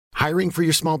Hiring for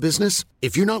your small business?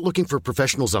 If you're not looking for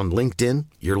professionals on LinkedIn,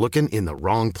 you're looking in the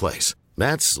wrong place.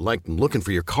 That's like looking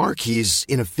for your car keys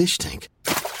in a fish tank.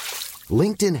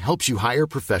 LinkedIn helps you hire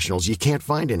professionals you can't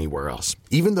find anywhere else,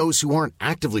 even those who aren't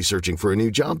actively searching for a new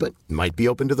job but might be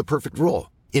open to the perfect role.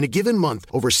 In a given month,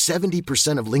 over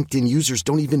 70% of LinkedIn users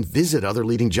don't even visit other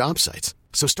leading job sites.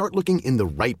 So start looking in the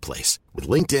right place. With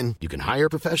LinkedIn, you can hire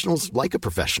professionals like a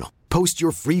professional. Post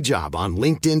your free job on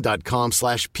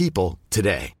linkedin.com/people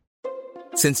today.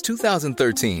 Since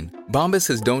 2013, Bombas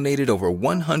has donated over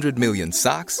 100 million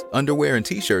socks, underwear, and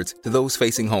T-shirts to those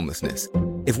facing homelessness.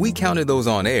 If we counted those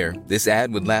on air, this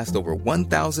ad would last over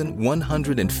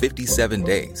 1,157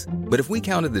 days. But if we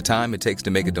counted the time it takes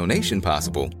to make a donation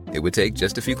possible, it would take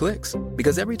just a few clicks.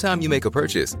 Because every time you make a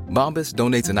purchase, Bombas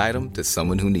donates an item to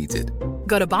someone who needs it.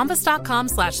 Go to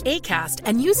bombas.com/ACAST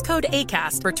and use code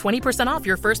ACAST for 20% off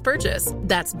your first purchase.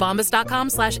 That's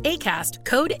bombas.com/ACAST,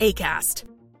 code ACAST.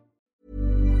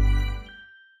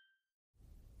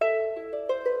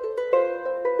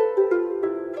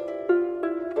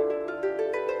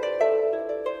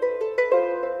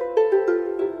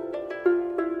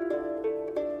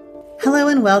 Hello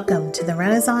and welcome to the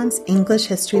Renaissance English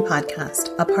History Podcast,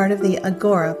 a part of the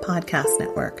Agora Podcast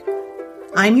Network.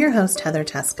 I'm your host, Heather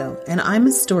Teysko, and I'm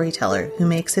a storyteller who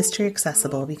makes history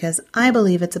accessible because I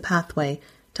believe it's a pathway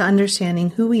to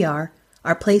understanding who we are,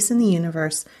 our place in the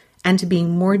universe, and to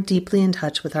being more deeply in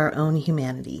touch with our own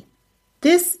humanity.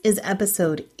 This is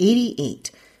episode 88,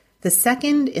 the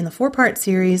second in the four-part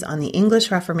series on the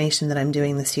English Reformation that I'm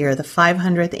doing this year, the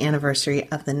 500th anniversary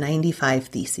of the 95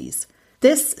 Theses.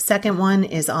 This second one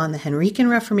is on the Henrican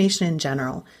Reformation in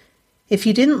general. If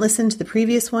you didn't listen to the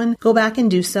previous one, go back and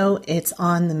do so. It's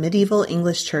on the medieval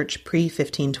English church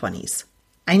pre-1520s.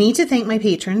 I need to thank my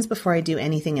patrons before I do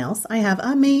anything else. I have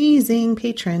amazing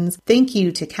patrons. Thank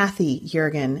you to Kathy,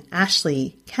 Jurgen,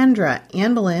 Ashley, Kendra,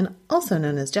 Anne Boleyn, also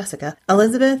known as Jessica,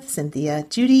 Elizabeth, Cynthia,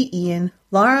 Judy, Ian,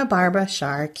 Laura, Barbara,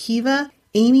 Shar, Kiva,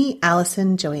 Amy,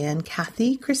 Allison, Joanne,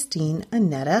 Kathy, Christine,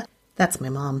 Annetta, that's my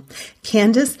mom,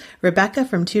 Candace, Rebecca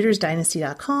from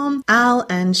tutorsdynasty.com, Al,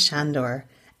 and Shandor.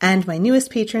 And my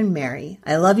newest patron, Mary.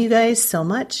 I love you guys so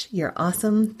much. You're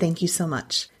awesome. Thank you so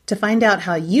much. To find out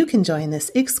how you can join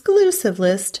this exclusive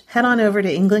list, head on over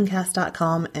to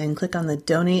englandcast.com and click on the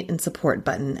Donate and Support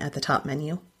button at the top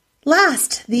menu.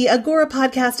 Last, the Agora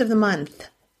Podcast of the Month.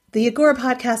 The Agora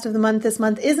Podcast of the Month this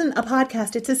month isn't a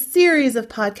podcast, it's a series of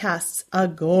podcasts.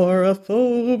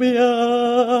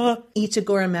 Agoraphobia! Each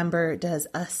Agora member does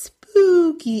a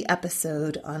spooky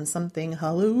episode on something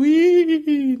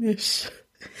Halloweenish.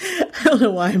 I don't know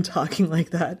why I'm talking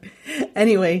like that.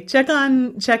 Anyway, check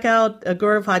out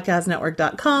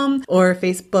agorapodcastnetwork.com or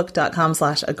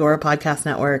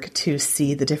facebook.com/agorapodcastnetwork to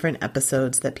see the different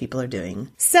episodes that people are doing.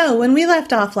 So when we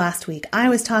left off last week, I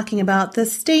was talking about the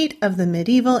state of the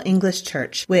medieval English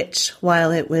church, which,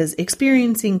 while it was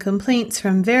experiencing complaints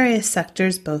from various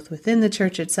sectors, both within the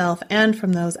church itself and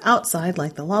from those outside,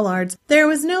 like the Lollards, there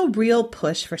was no real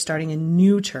push for starting a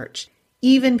new church.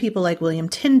 Even people like William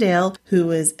Tyndale, who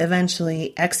was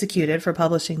eventually executed for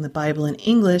publishing the Bible in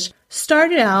English,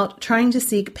 started out trying to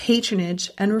seek patronage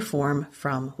and reform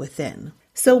from within.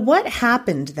 So what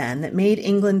happened then that made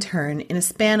England turn in a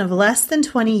span of less than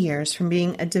 20 years from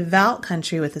being a devout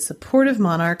country with a supportive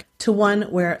monarch to one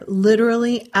where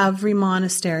literally every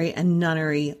monastery and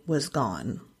nunnery was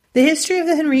gone? The history of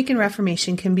the Henrican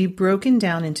Reformation can be broken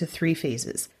down into three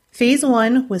phases. Phase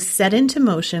 1 was set into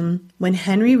motion when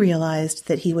Henry realized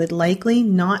that he would likely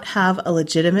not have a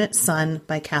legitimate son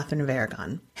by Catherine of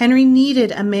Aragon. Henry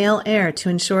needed a male heir to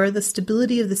ensure the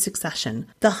stability of the succession.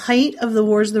 The height of the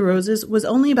Wars of the Roses was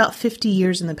only about 50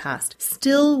 years in the past,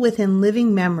 still within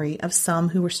living memory of some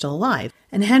who were still alive.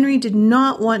 And Henry did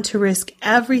not want to risk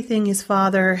everything his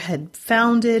father had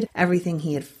founded, everything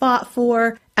he had fought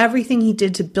for, everything he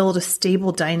did to build a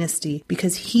stable dynasty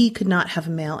because he could not have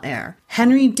a male heir.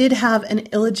 Henry did have an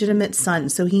illegitimate son,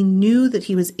 so he knew that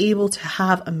he was able to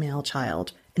have a male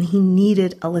child, and he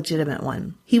needed a legitimate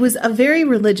one. He was a very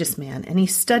religious man, and he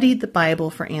studied the Bible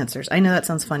for answers. I know that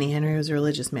sounds funny, Henry was a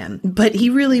religious man, but he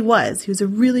really was. He was a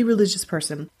really religious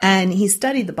person, and he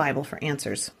studied the Bible for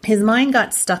answers. His mind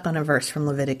got stuck on a verse from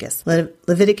Leviticus,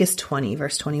 Leviticus 20,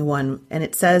 verse 21, and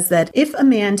it says that if a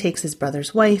man takes his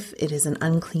brother's wife, it is an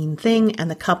unclean thing,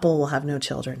 and the couple will have no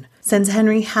children. Since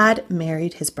Henry had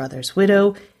married his brother's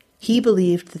widow, he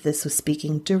believed that this was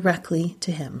speaking directly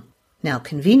to him. Now,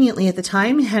 conveniently at the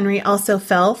time, Henry also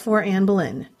fell for Anne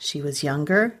Boleyn. She was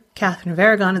younger. Catherine of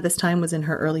Aragon at this time was in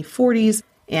her early 40s.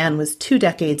 Anne was 2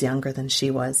 decades younger than she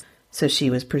was, so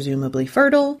she was presumably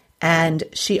fertile. And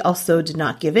she also did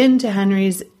not give in to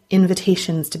Henry's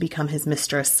invitations to become his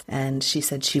mistress, and she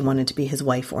said she wanted to be his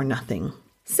wife or nothing.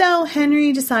 So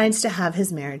Henry decides to have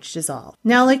his marriage dissolved.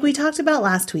 Now, like we talked about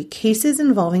last week, cases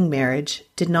involving marriage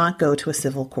did not go to a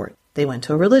civil court. They went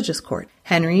to a religious court.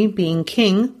 Henry, being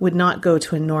king, would not go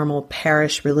to a normal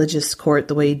parish religious court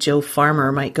the way Joe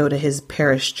Farmer might go to his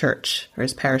parish church or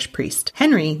his parish priest.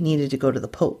 Henry needed to go to the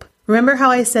Pope. Remember how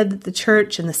I said that the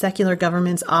church and the secular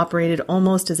governments operated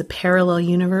almost as a parallel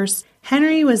universe?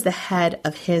 Henry was the head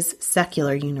of his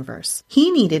secular universe. He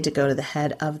needed to go to the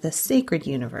head of the sacred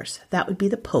universe. That would be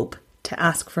the Pope, to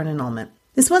ask for an annulment.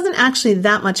 This wasn't actually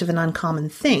that much of an uncommon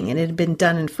thing, and it had been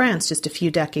done in France just a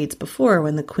few decades before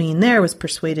when the queen there was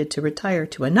persuaded to retire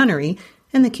to a nunnery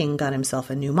and the king got himself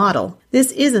a new model.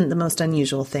 This isn't the most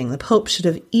unusual thing. The Pope should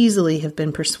have easily have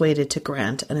been persuaded to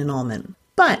grant an annulment.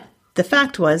 But the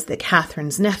fact was that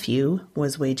Catherine's nephew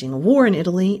was waging a war in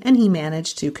Italy and he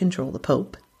managed to control the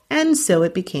Pope. And so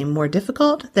it became more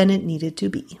difficult than it needed to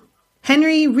be.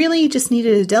 Henry really just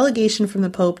needed a delegation from the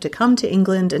Pope to come to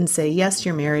England and say, yes,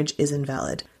 your marriage is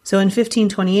invalid. So in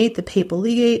 1528, the papal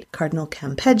legate, Cardinal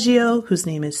Campeggio, whose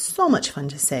name is so much fun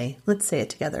to say, let's say it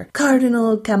together,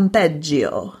 Cardinal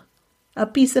Campeggio. A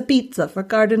piece of pizza for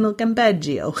Cardinal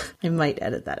Campeggio. I might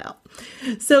edit that out.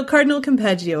 So Cardinal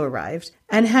Campeggio arrived,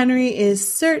 and Henry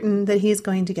is certain that he's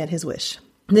going to get his wish.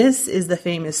 This is the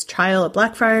famous trial at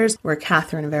Blackfriars, where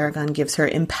Catherine of Aragon gives her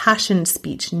impassioned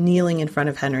speech kneeling in front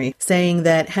of Henry, saying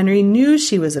that Henry knew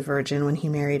she was a virgin when he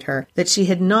married her, that she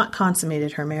had not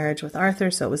consummated her marriage with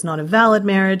Arthur, so it was not a valid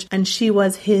marriage, and she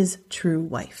was his true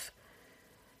wife.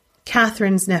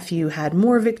 Catherine's nephew had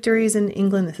more victories in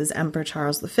England. This is Emperor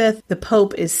Charles V. The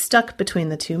Pope is stuck between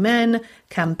the two men.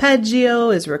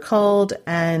 Campeggio is recalled,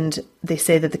 and they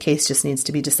say that the case just needs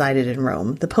to be decided in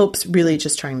Rome. The Pope's really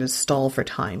just trying to stall for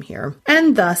time here.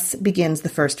 And thus begins the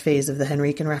first phase of the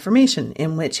Henrican Reformation,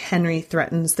 in which Henry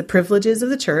threatens the privileges of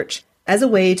the Church as a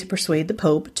way to persuade the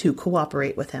Pope to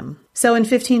cooperate with him. So in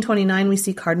 1529, we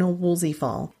see Cardinal Wolsey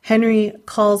fall. Henry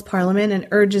calls Parliament and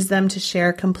urges them to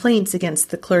share complaints against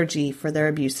the clergy for their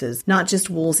abuses. Not just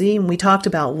Wolsey, and we talked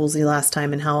about Wolsey last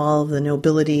time and how all of the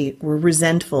nobility were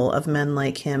resentful of men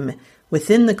like him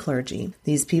within the clergy.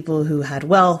 These people who had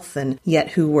wealth, and yet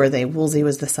who were they? Wolsey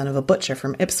was the son of a butcher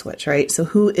from Ipswich, right? So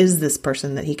who is this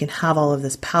person that he can have all of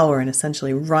this power and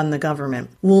essentially run the government?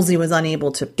 Wolsey was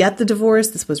unable to get the divorce.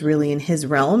 This was really in his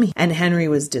realm, and Henry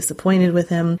was disappointed with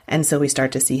him, and so we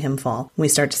start to see him fall. We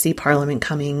start to see Parliament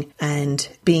coming and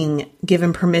being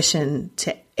given permission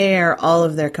to air all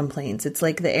of their complaints. It's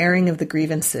like the airing of the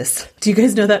grievances. Do you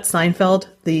guys know that Seinfeld?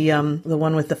 The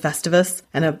one with the Festivus?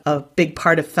 And a big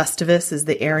part of Festivus is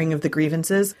the airing of the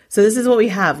grievances. So this is what we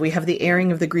have. We have the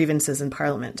airing of the grievances in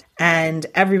Parliament. And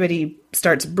everybody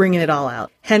starts bringing it all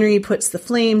out. Henry puts the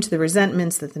flame to the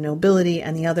resentments that the nobility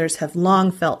and the others have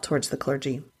long felt towards the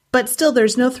clergy. But still,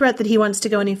 there's no threat that he wants to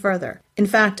go any further. In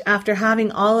fact, after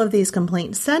having all of these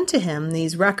complaints sent to him,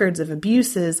 these records of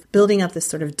abuses, building up this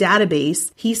sort of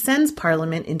database, he sends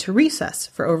Parliament into recess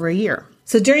for over a year.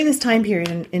 So during this time period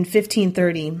in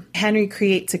 1530, Henry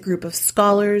creates a group of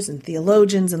scholars and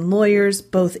theologians and lawyers,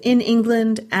 both in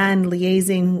England and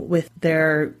liaising with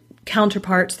their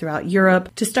counterparts throughout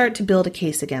Europe, to start to build a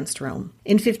case against Rome.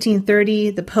 In 1530,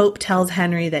 the Pope tells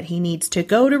Henry that he needs to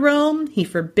go to Rome. He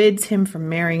forbids him from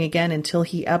marrying again until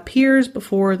he appears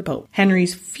before the Pope.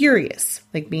 Henry's furious,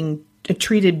 like being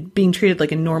treated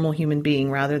like a normal human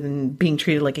being rather than being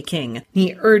treated like a king.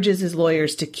 He urges his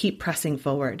lawyers to keep pressing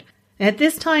forward. At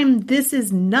this time, this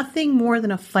is nothing more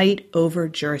than a fight over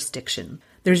jurisdiction.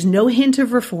 There's no hint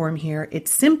of reform here.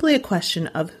 It's simply a question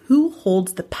of who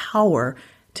holds the power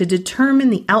to determine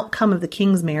the outcome of the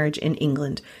king's marriage in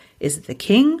England. Is it the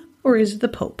king or is it the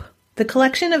Pope? The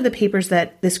collection of the papers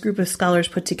that this group of scholars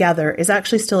put together is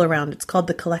actually still around. It's called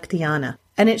the Collectiana,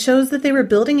 and it shows that they were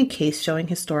building a case showing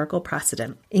historical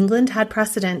precedent. England had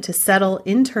precedent to settle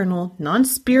internal,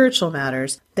 non-spiritual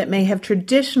matters that may have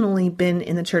traditionally been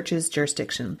in the church's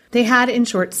jurisdiction. They had, in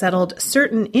short, settled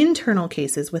certain internal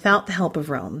cases without the help of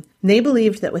Rome. They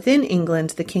believed that within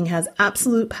England, the king has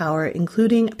absolute power,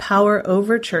 including power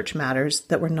over church matters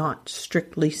that were not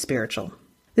strictly spiritual.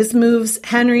 This moves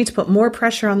Henry to put more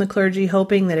pressure on the clergy,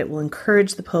 hoping that it will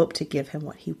encourage the Pope to give him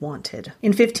what he wanted.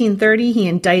 In 1530, he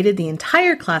indicted the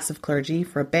entire class of clergy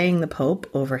for obeying the Pope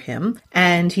over him,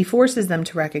 and he forces them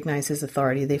to recognize his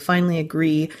authority. They finally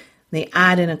agree. They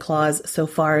add in a clause so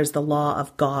far as the law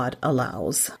of God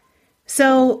allows.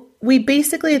 So we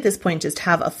basically at this point just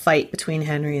have a fight between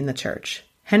Henry and the church.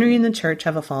 Henry and the church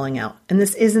have a falling out, and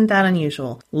this isn't that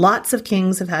unusual. Lots of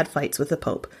kings have had fights with the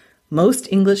Pope.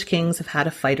 Most English kings have had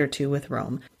a fight or two with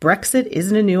Rome. Brexit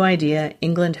isn't a new idea.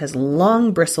 England has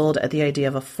long bristled at the idea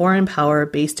of a foreign power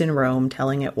based in Rome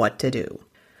telling it what to do.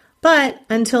 But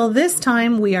until this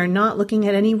time, we are not looking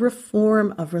at any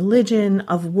reform of religion,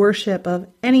 of worship, of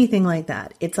anything like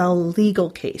that. It's a legal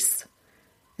case,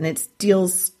 and it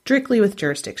deals strictly with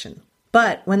jurisdiction.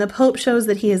 But when the Pope shows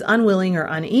that he is unwilling or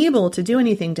unable to do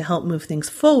anything to help move things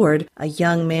forward, a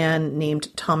young man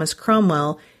named Thomas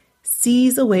Cromwell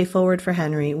sees a way forward for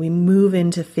Henry. We move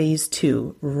into phase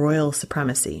 2, royal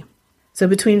supremacy. So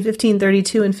between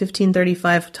 1532 and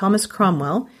 1535, Thomas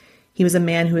Cromwell, he was a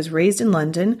man who was raised in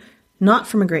London, not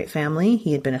from a great family.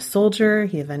 He had been a soldier.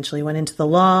 He eventually went into the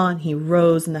law, and he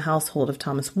rose in the household of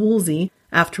Thomas Wolsey.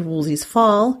 After Wolsey's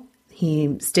fall,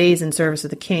 he stays in service of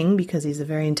the king because he's a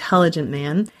very intelligent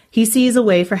man. He sees a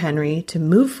way for Henry to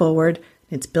move forward.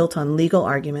 It's built on legal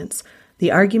arguments.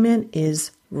 The argument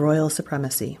is royal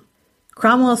supremacy.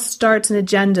 Cromwell starts an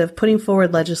agenda of putting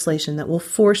forward legislation that will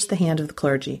force the hand of the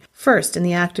clergy. First, in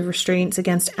the Act of Restraints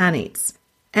against annates.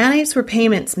 Annates were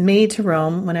payments made to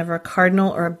Rome whenever a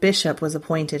cardinal or a bishop was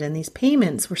appointed, and these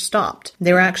payments were stopped.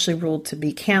 They were actually ruled to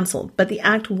be cancelled, but the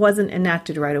act wasn't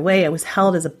enacted right away. It was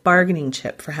held as a bargaining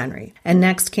chip for Henry. And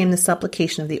next came the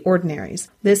supplication of the ordinaries.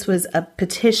 This was a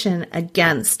petition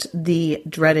against the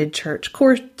dreaded church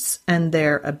courts and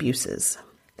their abuses.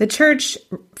 The church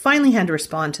finally had to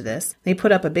respond to this. They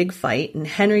put up a big fight, and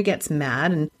Henry gets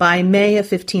mad, and by May of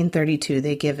 1532,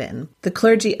 they give in. The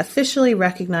clergy officially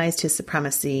recognized his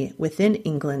supremacy within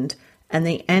England, and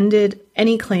they ended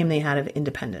any claim they had of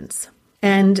independence.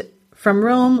 And from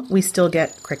Rome, we still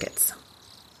get crickets.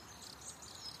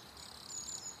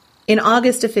 In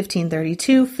August of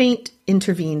 1532, fate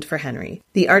intervened for Henry.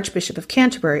 The Archbishop of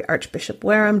Canterbury, Archbishop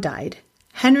Warham, died.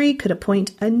 Henry could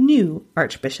appoint a new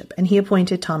archbishop, and he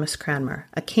appointed Thomas Cranmer,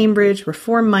 a Cambridge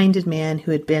reform-minded man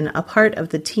who had been a part of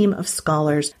the team of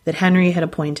scholars that Henry had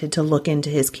appointed to look into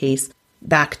his case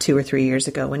back 2 or 3 years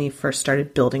ago when he first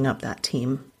started building up that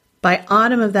team. By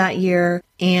autumn of that year,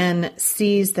 Anne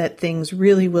sees that things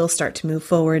really will start to move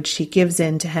forward. She gives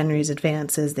in to Henry's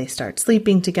advances. They start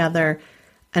sleeping together,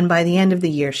 and by the end of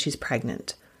the year, she's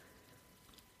pregnant.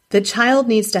 The child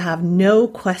needs to have no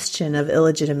question of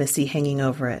illegitimacy hanging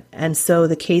over it, and so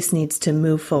the case needs to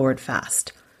move forward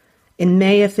fast. In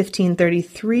May of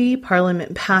 1533,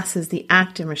 Parliament passes the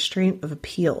Act in Restraint of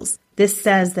Appeals. This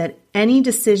says that any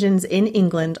decisions in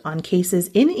England on cases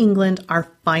in England are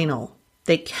final.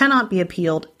 They cannot be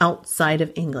appealed outside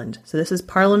of England. So this is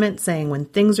Parliament saying when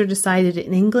things are decided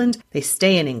in England, they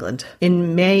stay in England.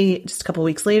 In May, just a couple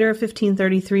weeks later,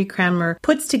 1533, Cranmer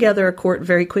puts together a court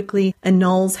very quickly,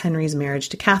 annuls Henry's marriage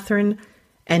to Catherine,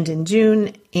 and in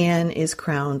June, Anne is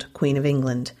crowned Queen of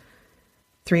England.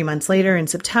 3 months later, in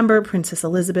September, Princess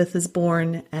Elizabeth is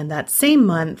born, and that same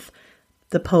month,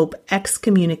 the Pope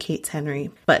excommunicates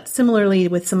Henry. But similarly,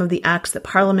 with some of the acts that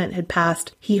Parliament had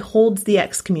passed, he holds the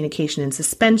excommunication in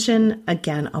suspension,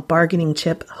 again, a bargaining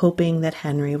chip, hoping that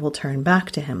Henry will turn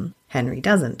back to him. Henry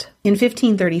doesn't. In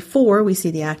 1534, we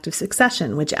see the Act of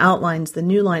Succession, which outlines the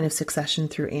new line of succession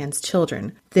through Anne's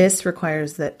children. This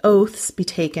requires that oaths be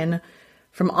taken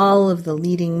from all of the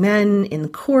leading men in the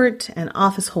court and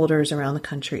office holders around the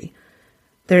country.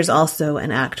 There's also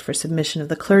an act for submission of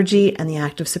the clergy and the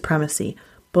Act of Supremacy,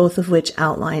 both of which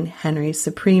outline Henry's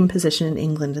supreme position in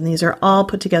England. And these are all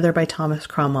put together by Thomas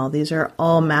Cromwell. These are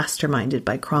all masterminded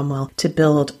by Cromwell to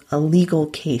build a legal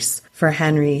case for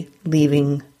Henry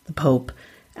leaving the Pope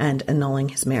and annulling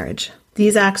his marriage.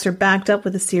 These acts are backed up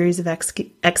with a series of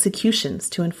executions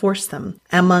to enforce them.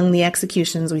 Among the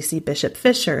executions, we see Bishop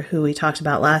Fisher, who we talked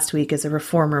about last week as a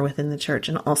reformer within the church,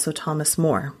 and also Thomas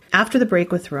More. After the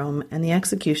break with Rome and the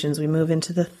executions, we move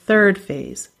into the third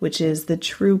phase, which is the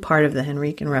true part of the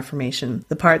Henrican Reformation,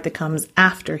 the part that comes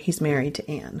after he's married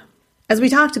to Anne. As we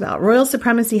talked about, royal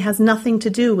supremacy has nothing to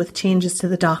do with changes to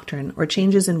the doctrine or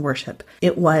changes in worship.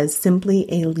 It was simply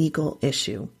a legal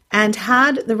issue. And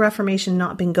had the Reformation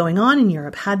not been going on in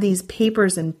Europe, had these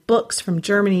papers and books from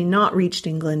Germany not reached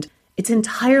England, it's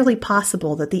entirely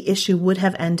possible that the issue would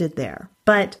have ended there.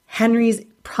 But Henry's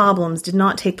problems did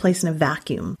not take place in a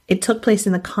vacuum. It took place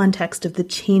in the context of the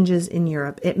changes in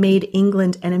Europe. It made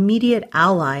England an immediate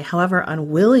ally, however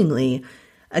unwillingly,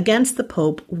 against the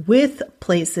Pope with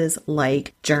places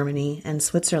like Germany and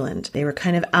Switzerland. They were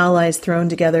kind of allies thrown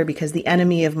together because the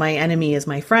enemy of my enemy is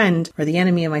my friend, or the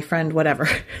enemy of my friend, whatever.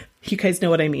 You guys know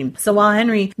what I mean. So while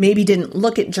Henry maybe didn't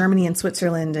look at Germany and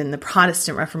Switzerland and the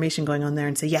Protestant Reformation going on there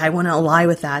and say, yeah, I want to ally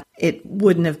with that, it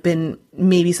wouldn't have been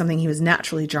maybe something he was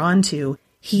naturally drawn to.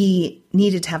 he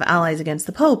needed to have allies against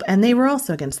the Pope, and they were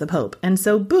also against the Pope. And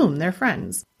so, boom, they're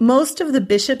friends. Most of the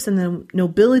bishops and the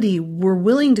nobility were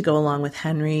willing to go along with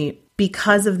Henry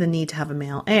because of the need to have a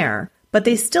male heir, but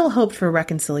they still hoped for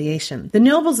reconciliation. The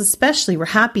nobles especially were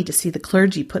happy to see the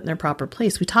clergy put in their proper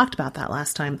place. We talked about that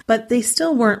last time, but they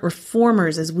still weren't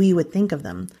reformers as we would think of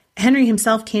them. Henry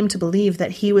himself came to believe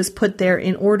that he was put there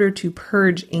in order to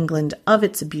purge England of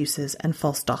its abuses and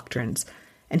false doctrines,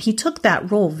 and he took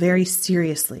that role very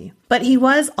seriously. But he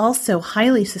was also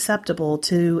highly susceptible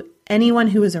to anyone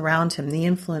who was around him, the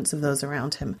influence of those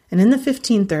around him. And in the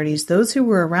 1530s, those who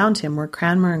were around him were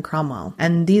Cranmer and Cromwell.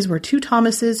 And these were two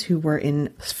Thomases who were in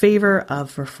favor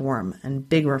of reform and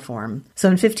big reform. So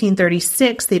in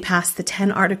 1536, they passed the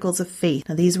 10 Articles of Faith.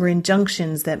 Now, these were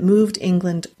injunctions that moved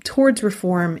England towards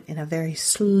reform in a very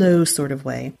slow sort of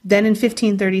way. Then in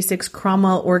 1536,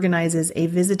 Cromwell organizes a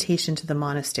visitation to the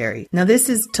monastery. Now, this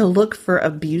is to look for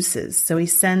abuses. So he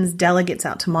sends delegates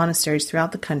out to monasteries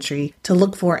throughout the country to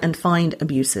look for and find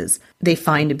abuses. They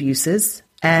find abuses,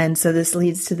 and so this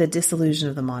leads to the dissolution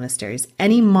of the monasteries.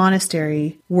 Any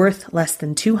monastery worth less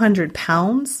than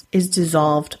 £200 is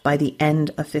dissolved by the end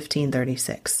of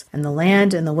 1536, and the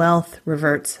land and the wealth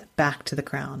reverts back to the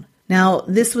crown. Now,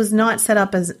 this was not set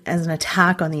up as an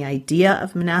attack on the idea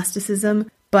of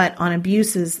monasticism, but on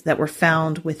abuses that were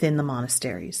found within the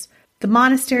monasteries. The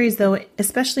monasteries, though,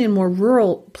 especially in more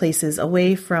rural places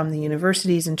away from the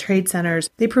universities and trade centers,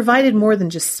 they provided more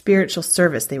than just spiritual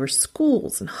service. They were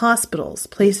schools and hospitals,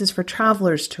 places for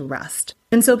travelers to rest.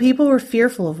 And so people were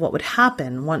fearful of what would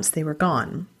happen once they were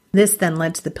gone. This then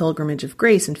led to the Pilgrimage of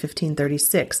Grace in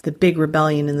 1536, the big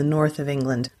rebellion in the north of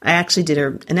England. I actually did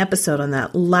an episode on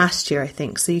that last year, I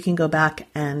think, so you can go back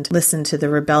and listen to the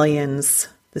rebellions,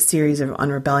 the series on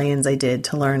rebellions I did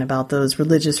to learn about those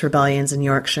religious rebellions in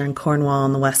Yorkshire and Cornwall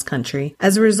and the West Country.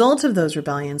 As a result of those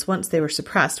rebellions, once they were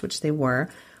suppressed, which they were,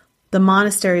 the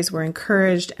monasteries were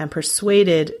encouraged and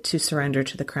persuaded to surrender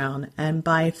to the crown. And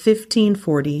by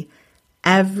 1540,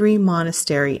 every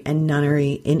monastery and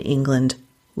nunnery in England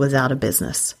was out of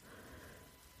business.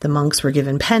 The monks were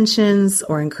given pensions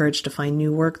or encouraged to find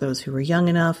new work, those who were young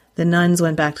enough. The nuns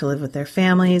went back to live with their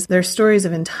families. There are stories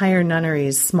of entire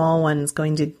nunneries, small ones,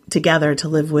 going together to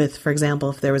live with, for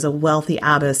example, if there was a wealthy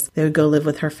abbess, they would go live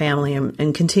with her family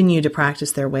and continue to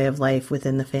practice their way of life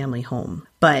within the family home.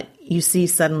 But you see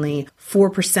suddenly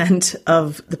 4%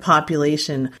 of the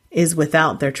population is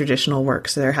without their traditional work,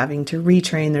 so they're having to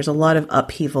retrain. There's a lot of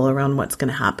upheaval around what's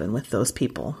going to happen with those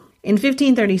people. In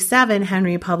 1537,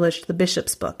 Henry published the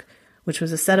Bishop's Book, which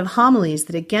was a set of homilies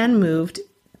that again moved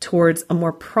towards a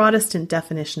more Protestant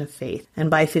definition of faith. And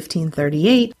by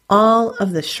 1538, all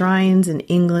of the shrines in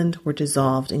England were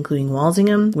dissolved, including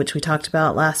Walsingham, which we talked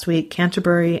about last week,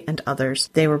 Canterbury, and others.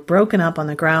 They were broken up on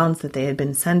the grounds that they had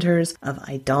been centers of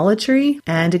idolatry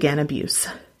and, again, abuse.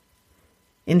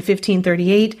 In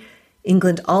 1538,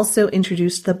 England also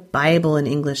introduced the Bible in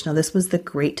English. Now, this was the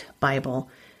Great Bible.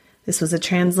 This was a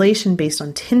translation based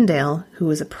on Tyndale, who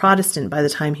was a Protestant by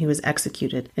the time he was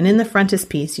executed. And in the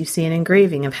frontispiece, you see an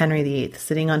engraving of Henry VIII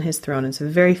sitting on his throne. It's a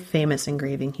very famous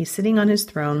engraving. He's sitting on his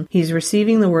throne. He's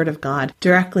receiving the word of God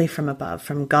directly from above,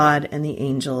 from God and the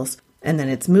angels. And then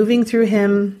it's moving through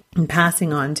him and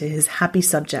passing on to his happy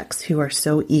subjects who are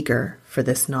so eager for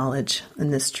this knowledge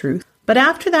and this truth. But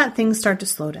after that, things start to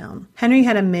slow down. Henry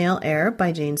had a male heir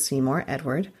by Jane Seymour,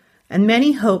 Edward. And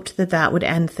many hoped that that would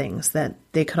end things, that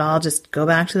they could all just go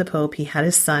back to the Pope. He had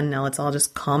his son, now let's all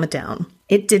just calm it down.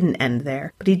 It didn't end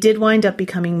there, but he did wind up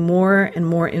becoming more and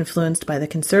more influenced by the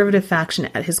conservative faction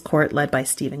at his court led by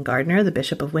Stephen Gardiner, the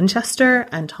Bishop of Winchester,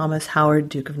 and Thomas Howard,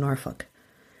 Duke of Norfolk.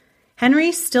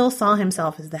 Henry still saw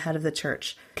himself as the head of the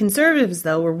church. Conservatives,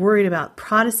 though, were worried about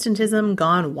Protestantism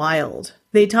gone wild.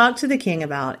 They talked to the king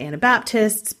about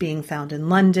Anabaptists being found in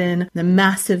London, the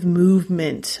massive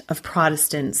movement of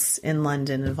Protestants in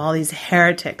London, of all these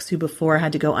heretics who before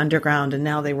had to go underground and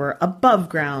now they were above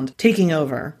ground, taking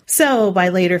over. So by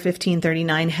later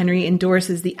 1539, Henry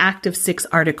endorses the Act of 6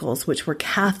 Articles, which were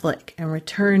Catholic and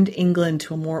returned England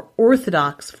to a more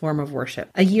orthodox form of worship.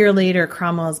 A year later,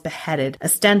 Cromwell is beheaded,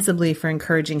 ostensibly for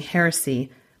encouraging heresy,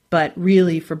 but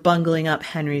really for bungling up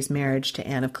Henry's marriage to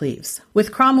Anne of Cleves.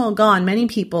 With Cromwell gone, many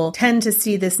people tend to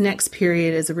see this next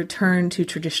period as a return to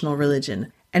traditional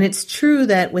religion. And it's true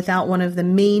that without one of the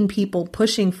main people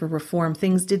pushing for reform,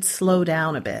 things did slow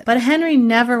down a bit. But Henry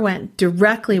never went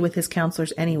directly with his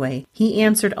counselors anyway. He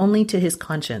answered only to his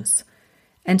conscience.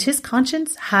 And his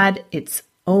conscience had its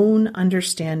own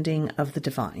understanding of the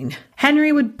divine.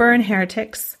 Henry would burn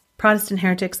heretics, Protestant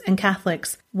heretics, and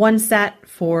Catholics, one set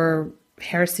for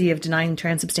heresy of denying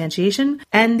transubstantiation,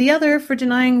 and the other for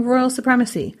denying royal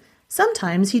supremacy.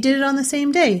 Sometimes he did it on the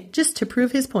same day, just to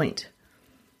prove his point.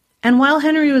 And while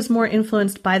Henry was more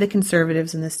influenced by the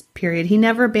conservatives in this period, he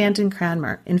never abandoned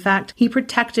Cranmer. In fact, he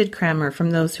protected Cranmer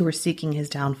from those who were seeking his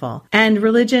downfall. And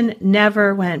religion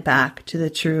never went back to the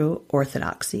true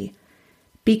orthodoxy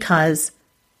because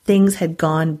things had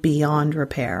gone beyond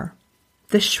repair.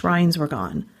 The shrines were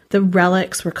gone. The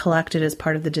relics were collected as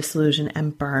part of the dissolution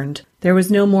and burned. There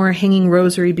was no more hanging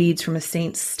rosary beads from a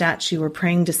saint's statue or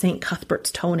praying to St.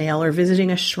 Cuthbert's toenail or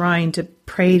visiting a shrine to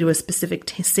pray to a specific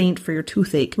saint for your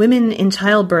toothache. Women in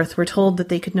childbirth were told that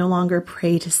they could no longer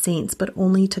pray to saints, but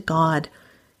only to God.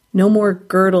 No more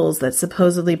girdles that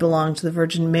supposedly belonged to the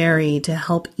Virgin Mary to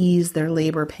help ease their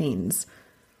labor pains.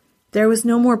 There was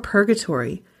no more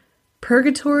purgatory.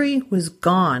 Purgatory was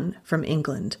gone from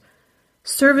England.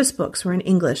 Service books were in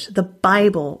English. The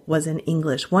Bible was in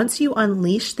English. Once you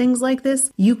unleash things like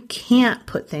this, you can't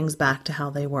put things back to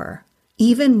how they were.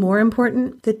 Even more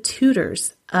important, the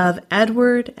tutors of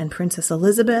Edward and Princess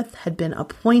Elizabeth had been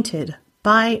appointed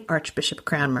by Archbishop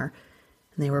Cranmer,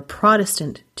 and they were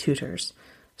Protestant tutors.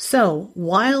 So,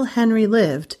 while Henry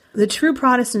lived, the true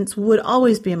Protestants would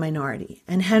always be a minority,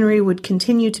 and Henry would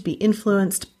continue to be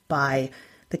influenced by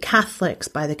the Catholics,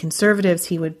 by the conservatives.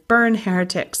 He would burn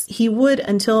heretics. He would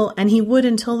until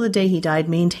the day he died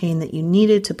maintain that you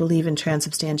needed to believe in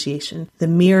transubstantiation, the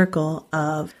miracle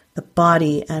of the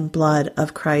body and blood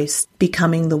of Christ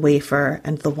becoming the wafer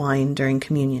and the wine during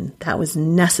communion. That was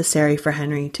necessary for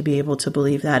Henry to be able to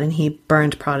believe that, and he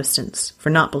burned Protestants for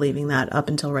not believing that up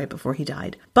until right before he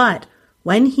died. But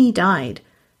when he died,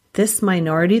 this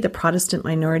minority, the Protestant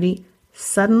minority,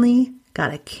 suddenly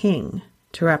got a king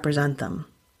to represent them.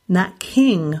 And that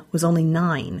king was only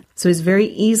 9. So he's very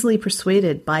easily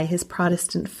persuaded by his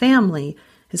Protestant family,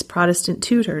 his Protestant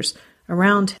tutors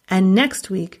around him. And next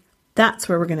week, that's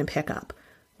where we're going to pick up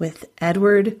with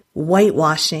Edward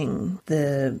whitewashing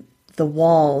the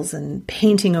walls and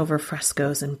painting over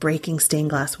frescoes and breaking stained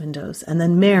glass windows. And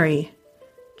then Mary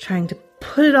trying to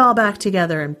put it all back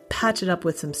together and patch it up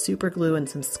with some super glue and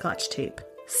some Scotch tape.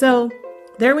 So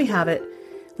there we have it.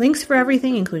 Links for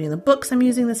everything, including the books I'm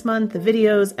using this month, the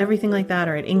videos, everything like that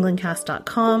are at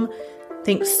englandcast.com.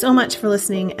 Thanks so much for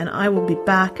listening, and I will be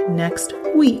back next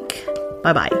week.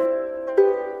 Bye-bye.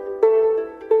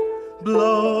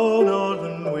 Blow,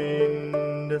 northern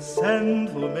wind, a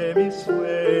sandful may be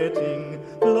sweating.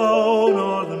 Blow,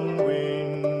 northern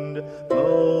wind,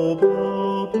 blow,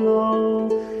 blow,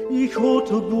 blow. Ich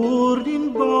hatte bord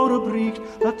in Bauerbricht,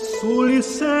 dat soll is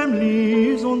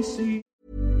semlis on sea.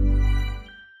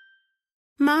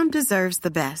 Mom deserves the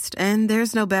best, and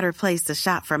there's no better place to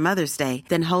shop for Mother's Day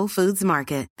than Whole Foods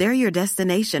Market. They're your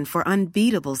destination for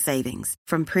unbeatable savings,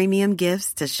 from premium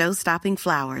gifts to show-stopping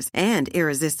flowers and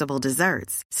irresistible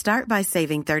desserts. Start by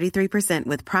saving 33%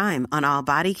 with Prime on all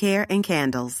body care and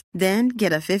candles. Then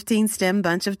get a 15-stem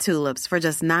bunch of tulips for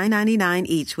just $9.99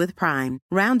 each with Prime.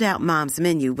 Round out Mom's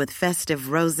menu with festive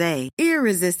rosé,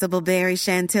 irresistible berry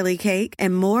chantilly cake,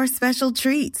 and more special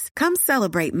treats. Come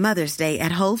celebrate Mother's Day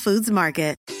at Whole Foods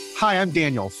Market. Hi, I'm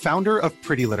Daniel, founder of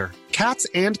Pretty Litter. Cats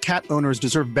and cat owners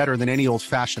deserve better than any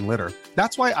old-fashioned litter.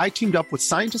 That's why I teamed up with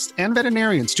scientists and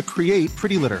veterinarians to create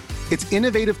Pretty Litter. Its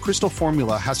innovative crystal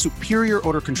formula has superior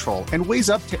odor control and weighs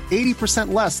up to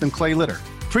 80% less than clay litter.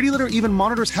 Pretty Litter even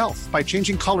monitors health by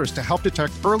changing colors to help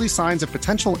detect early signs of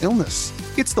potential illness.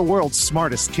 It's the world's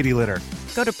smartest kitty litter.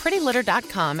 Go to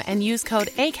prettylitter.com and use code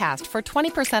ACAST for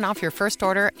 20% off your first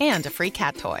order and a free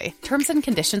cat toy. Terms and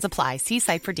conditions apply. See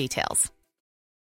site for details.